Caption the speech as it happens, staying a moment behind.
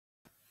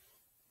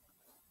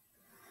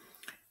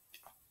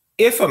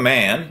If a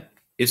man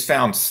is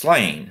found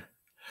slain,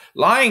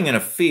 lying in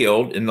a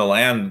field in the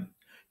land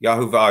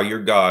Yahuwah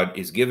your God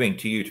is giving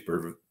to you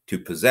to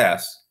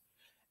possess,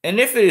 and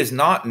if it is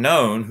not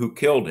known who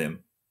killed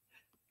him,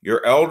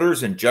 your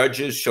elders and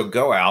judges shall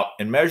go out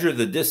and measure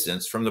the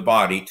distance from the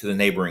body to the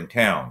neighboring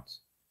towns.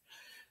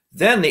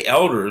 Then the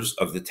elders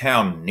of the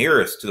town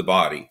nearest to the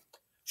body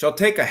shall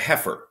take a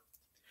heifer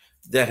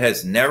that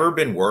has never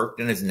been worked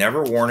and has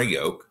never worn a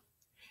yoke,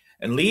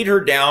 and lead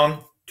her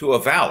down to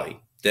a valley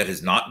that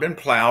has not been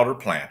plowed or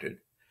planted,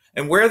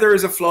 and where there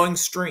is a flowing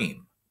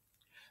stream.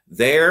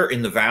 There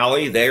in the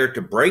valley they are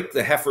to break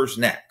the heifer's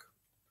neck.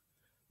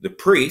 The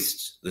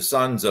priests, the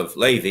sons of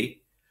Levi,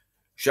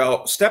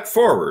 shall step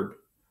forward,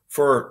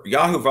 for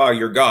Yahuwah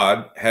your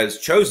God has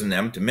chosen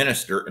them to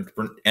minister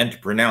and to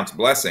pronounce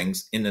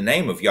blessings in the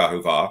name of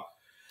Yahuwah,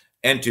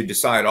 and to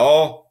decide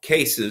all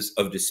cases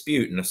of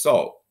dispute and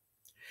assault.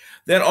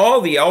 Then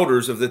all the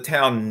elders of the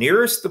town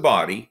nearest the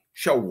body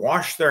shall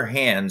wash their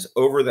hands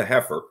over the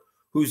heifer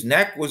whose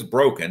neck was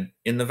broken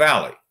in the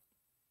valley.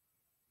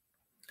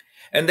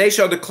 And they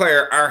shall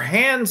declare, our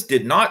hands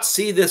did not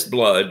see this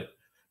blood,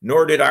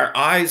 nor did our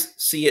eyes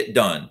see it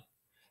done,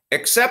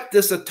 except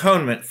this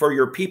atonement for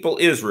your people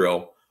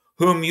Israel,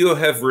 whom you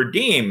have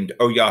redeemed,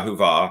 O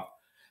Yahuwah,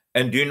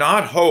 and do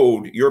not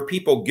hold your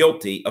people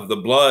guilty of the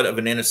blood of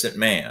an innocent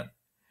man.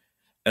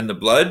 And the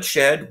blood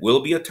shed will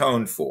be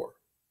atoned for.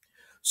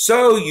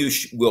 So you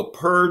will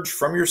purge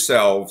from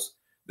yourselves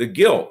the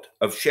guilt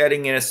of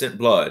shedding innocent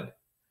blood,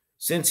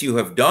 since you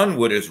have done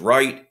what is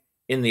right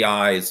in the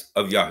eyes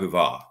of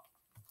Yahuwah.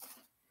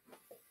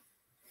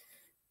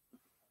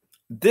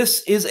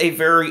 This is a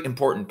very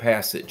important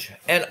passage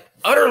and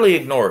utterly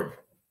ignored.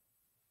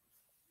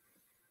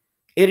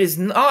 It is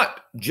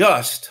not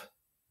just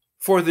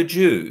for the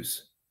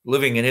Jews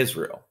living in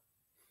Israel,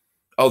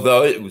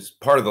 although it was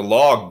part of the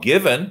law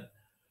given,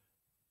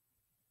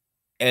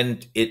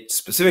 and it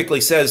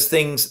specifically says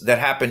things that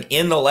happen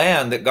in the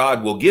land that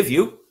God will give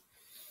you,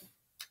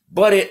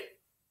 but it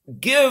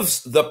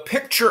gives the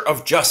picture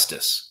of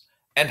justice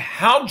and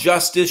how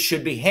justice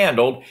should be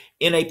handled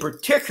in a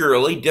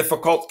particularly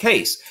difficult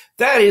case.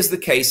 That is the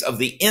case of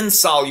the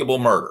insoluble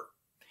murder.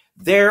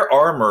 There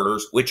are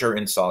murders which are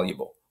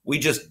insoluble. We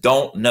just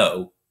don't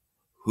know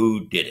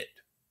who did it.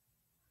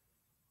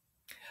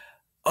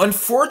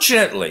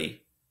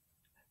 Unfortunately,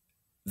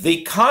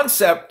 the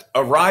concept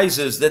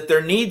arises that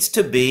there needs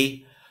to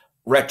be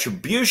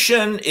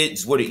retribution.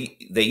 It's what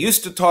they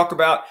used to talk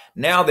about.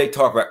 Now they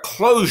talk about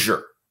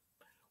closure.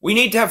 We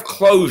need to have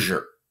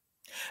closure.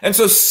 And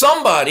so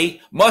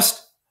somebody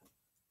must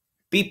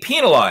be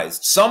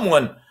penalized.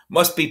 Someone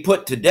must be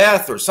put to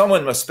death, or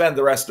someone must spend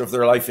the rest of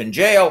their life in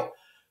jail,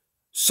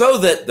 so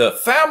that the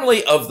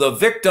family of the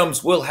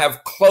victims will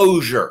have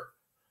closure,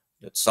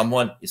 that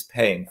someone is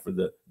paying for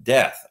the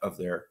death of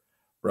their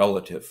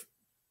relative.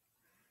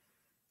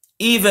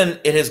 Even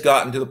it has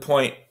gotten to the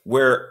point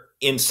where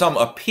in some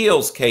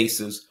appeals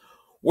cases,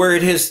 where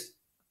it has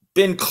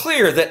been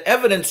clear that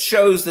evidence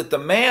shows that the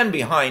man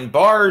behind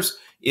bars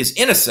is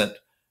innocent,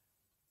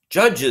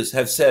 judges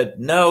have said,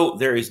 no,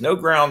 there is no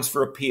grounds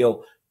for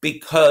appeal,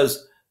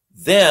 because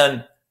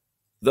then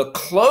the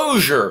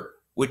closure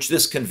which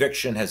this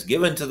conviction has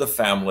given to the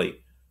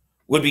family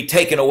would be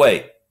taken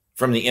away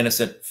from the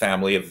innocent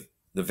family of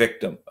the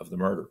victim of the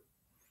murder.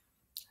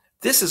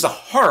 This is a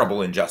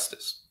horrible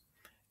injustice.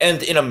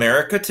 And in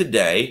America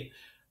today,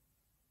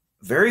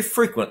 very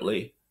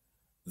frequently,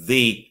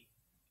 the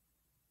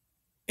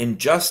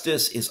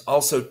injustice is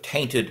also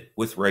tainted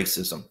with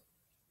racism.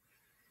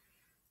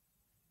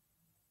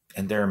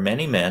 And there are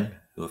many men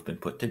who have been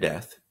put to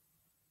death,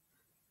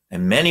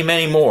 and many,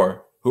 many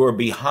more who are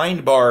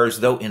behind bars,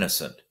 though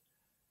innocent,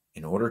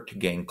 in order to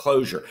gain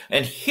closure.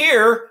 And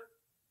here,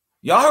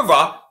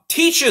 Yahuwah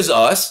teaches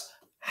us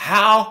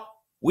how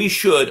we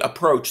should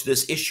approach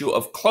this issue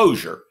of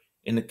closure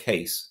in the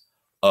case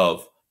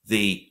of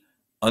the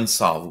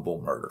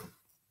unsolvable murder.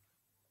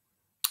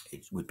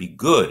 It would be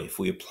good if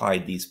we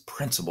applied these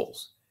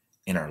principles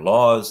in our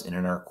laws and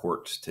in our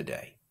courts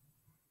today.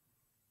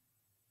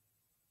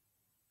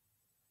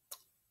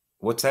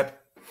 What's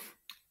that?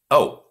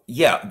 Oh,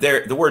 yeah,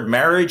 the word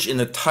marriage in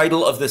the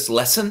title of this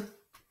lesson.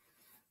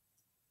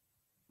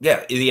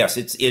 Yeah, yes,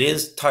 it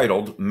is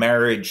titled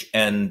Marriage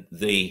and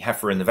the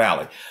Heifer in the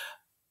Valley.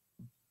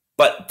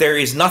 But there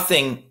is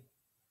nothing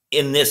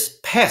in this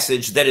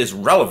passage that is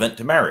relevant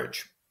to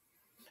marriage.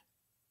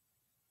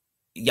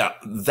 Yeah,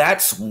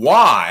 that's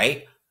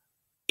why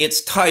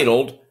it's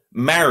titled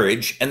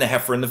Marriage and the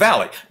Heifer in the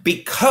Valley,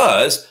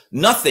 because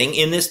nothing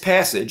in this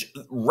passage,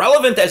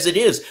 relevant as it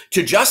is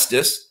to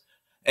justice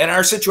and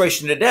our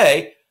situation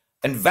today,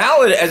 and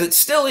valid as it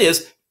still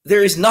is,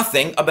 there is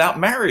nothing about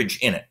marriage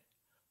in it.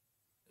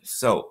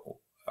 So,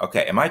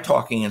 okay, am I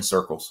talking in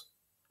circles?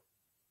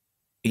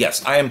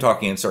 Yes, I am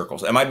talking in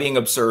circles. Am I being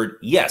absurd?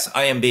 Yes,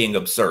 I am being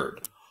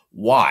absurd.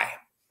 Why?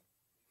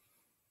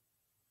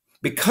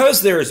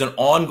 Because there is an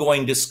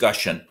ongoing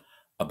discussion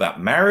about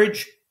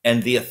marriage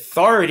and the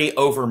authority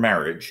over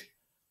marriage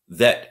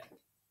that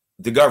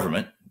the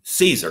government,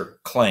 Caesar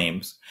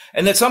claims,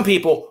 and that some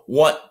people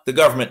want the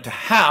government to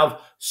have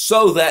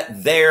so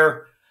that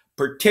their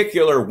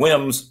particular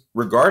whims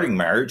regarding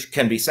marriage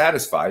can be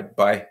satisfied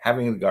by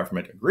having the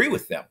government agree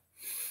with them.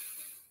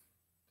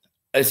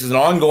 This is an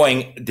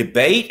ongoing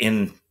debate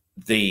in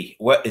the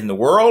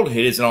world.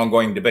 It is an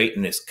ongoing debate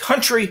in this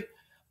country,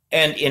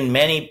 and in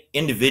many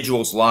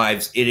individuals'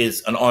 lives, it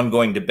is an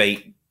ongoing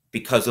debate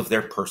because of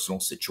their personal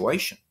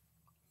situation.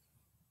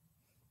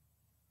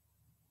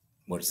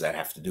 What does that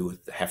have to do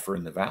with the heifer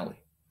in the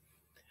valley?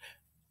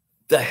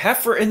 The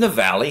heifer in the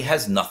valley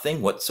has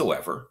nothing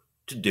whatsoever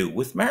to do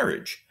with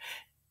marriage,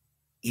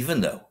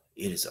 even though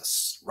it is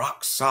a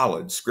rock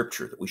solid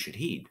scripture that we should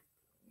heed.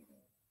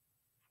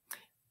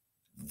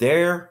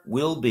 There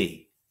will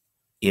be,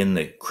 in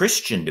the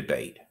Christian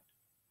debate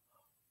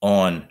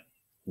on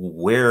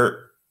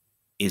where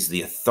is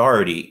the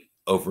authority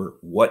over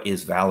what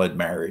is valid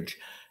marriage,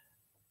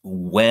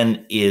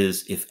 when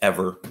is, if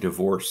ever,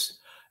 divorce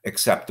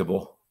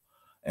acceptable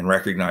and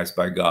recognized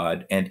by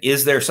God, and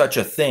is there such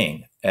a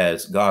thing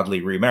as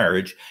godly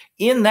remarriage?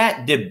 In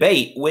that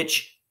debate,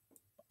 which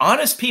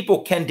honest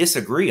people can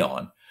disagree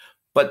on,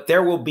 but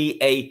there will be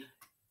a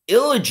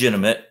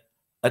illegitimate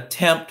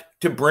attempt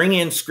to bring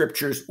in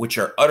scriptures which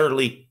are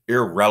utterly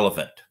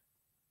irrelevant,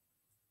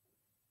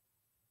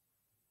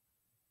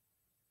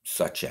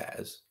 such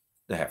as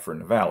the heifer in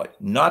the valley.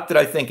 Not that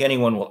I think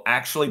anyone will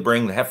actually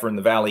bring the heifer in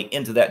the valley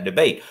into that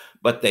debate,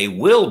 but they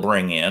will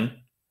bring in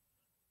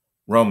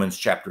Romans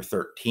chapter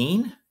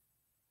 13.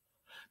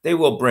 They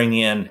will bring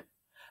in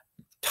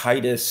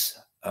Titus,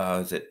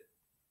 is it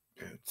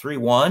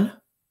 3:1?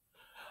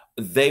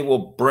 They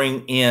will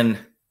bring in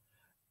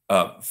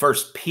 1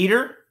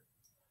 Peter.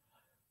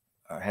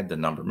 I had the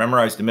number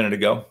memorized a minute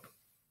ago.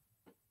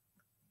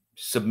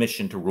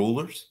 Submission to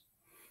rulers.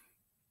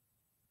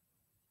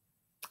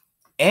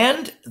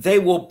 And they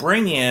will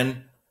bring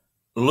in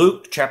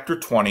Luke chapter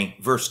 20,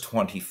 verse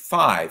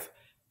 25.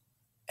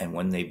 And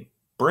when they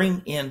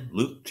bring in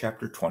Luke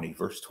chapter 20,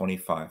 verse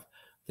 25,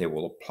 they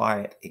will apply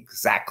it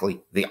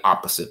exactly the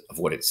opposite of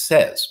what it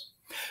says.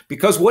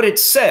 Because what it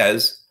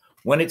says,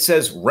 when it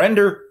says,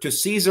 render to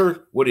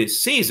Caesar what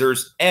is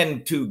Caesar's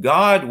and to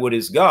God what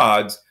is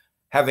God's,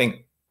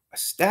 having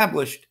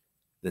established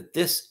that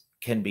this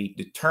can be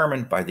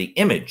determined by the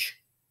image.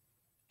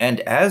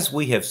 And as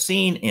we have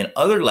seen in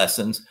other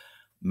lessons,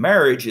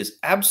 marriage is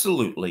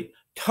absolutely,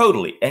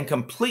 totally, and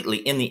completely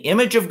in the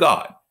image of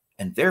God,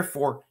 and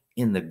therefore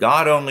in the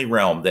God-only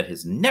realm that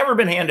has never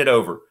been handed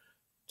over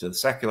to the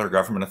secular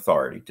government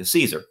authority, to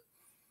Caesar.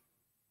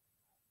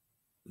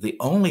 The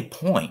only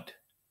point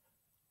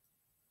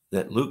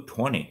that Luke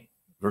 20,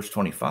 verse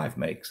 25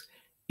 makes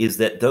is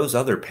that those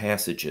other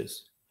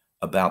passages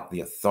about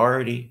the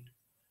authority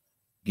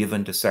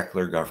given to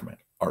secular government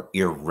are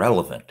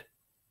irrelevant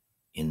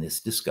in this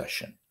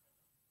discussion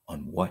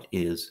on what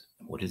is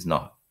and what is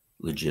not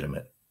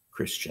legitimate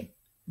Christian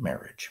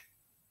marriage.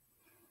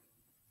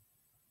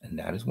 And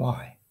that is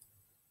why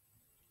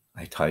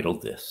I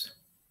titled this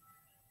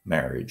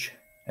Marriage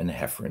and the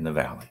Heifer in the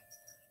Valley,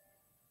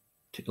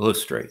 to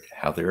illustrate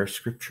how there are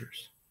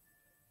scriptures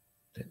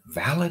that,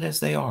 valid as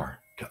they are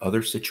to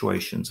other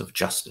situations of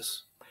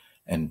justice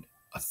and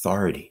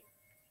authority,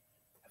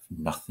 have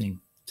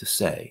nothing to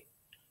say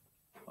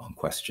on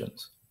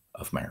questions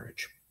of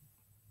marriage.